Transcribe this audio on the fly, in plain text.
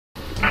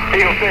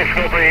Eagle 6,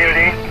 go for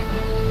EOD.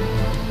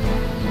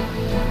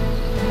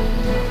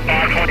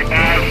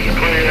 525,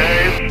 clear your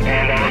A's,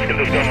 and let's get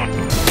this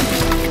going.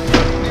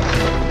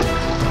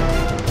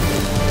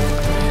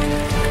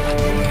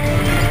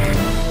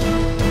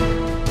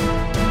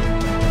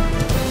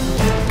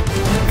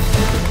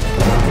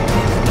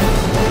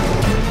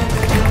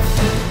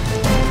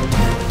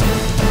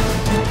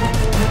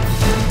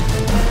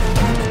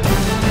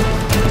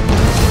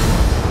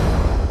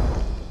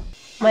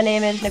 My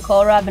name is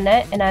Nicole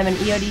Robinette, and I'm an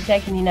EOD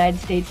tech in the United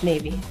States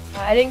Navy.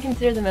 I didn't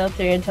consider the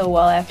military until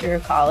well after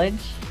college.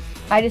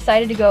 I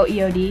decided to go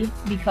EOD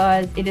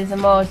because it is the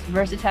most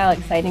versatile,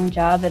 exciting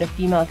job that a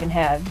female can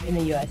have in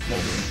the U.S.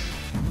 Navy.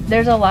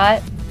 There's a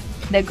lot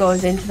that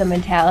goes into the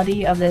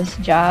mentality of this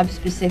job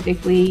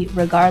specifically,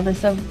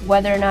 regardless of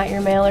whether or not you're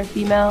male or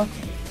female.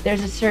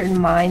 There's a certain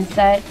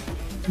mindset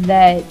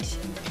that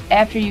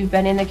after you've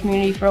been in the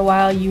community for a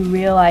while, you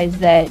realize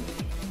that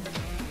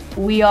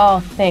we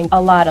all think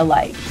a lot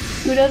alike.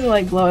 Who doesn't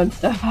like blowing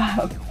stuff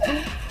up?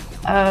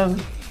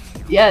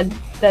 Yeah,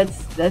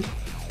 that's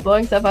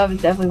blowing stuff up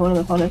is definitely one of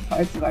the funnest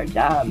parts of our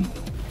job.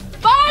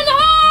 Fire in the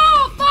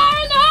hole! Fire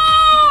in the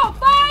hole!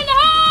 Fire in the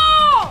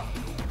hole!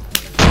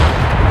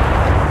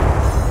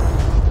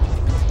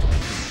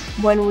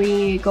 When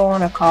we go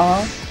on a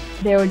call,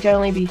 there would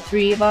generally be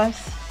 3 of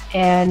us,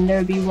 and there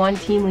would be 1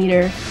 team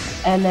leader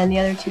and then the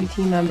other 2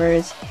 team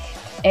members.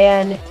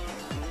 And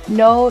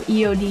no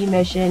EOD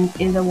mission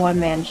is a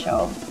one-man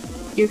show.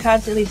 You're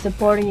constantly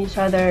supporting each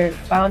other,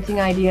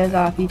 bouncing ideas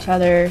off each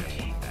other,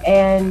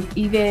 and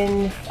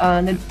even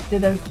the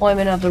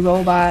deployment of the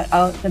robot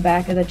out the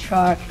back of the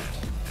truck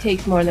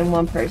takes more than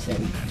 1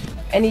 person.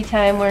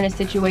 Anytime we're in a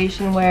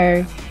situation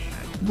where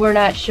we're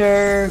not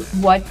sure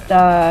what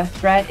the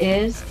threat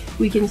is,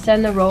 we can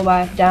send the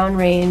robot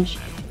downrange,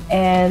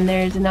 and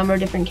there's a number of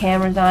different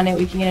cameras on it.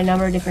 We can get a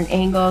number of different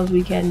angles.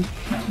 We can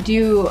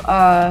do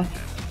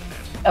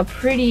a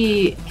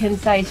pretty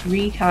concise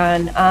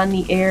recon on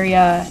the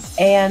area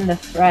and the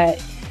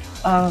threat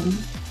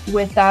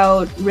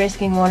without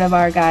risking one of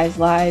our guys'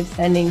 lives,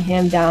 sending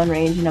him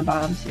downrange in a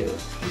bomb suit.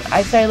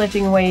 I started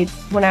lifting weights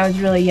when I was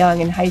really young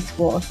in high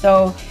school,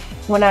 so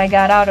when I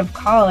got out of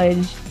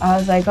college, I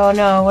was like, oh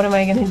no, what am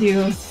I gonna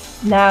do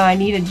now? I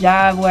need a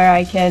job where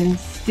I can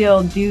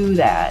still do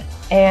that.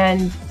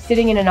 And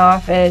sitting in an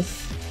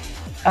office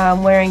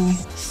wearing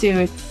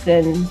suits,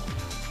 and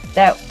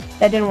that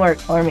didn't work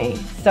for me.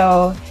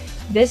 So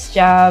this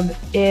job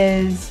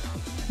is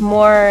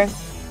more,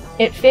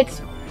 it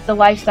fits the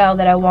lifestyle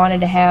that I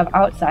wanted to have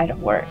outside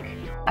of work.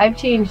 I've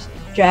changed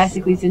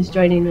drastically since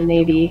joining the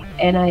Navy,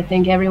 and I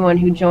think everyone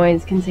who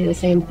joins can say the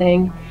same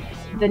thing.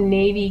 The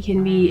Navy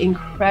can be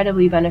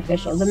incredibly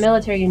beneficial. The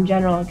military in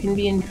general can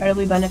be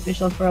incredibly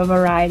beneficial for a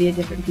variety of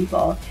different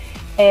people.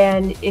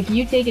 And if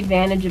you take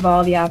advantage of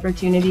all the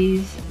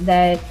opportunities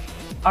that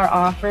are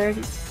offered,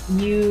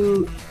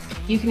 you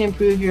can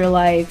improve your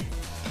life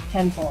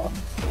tenfold.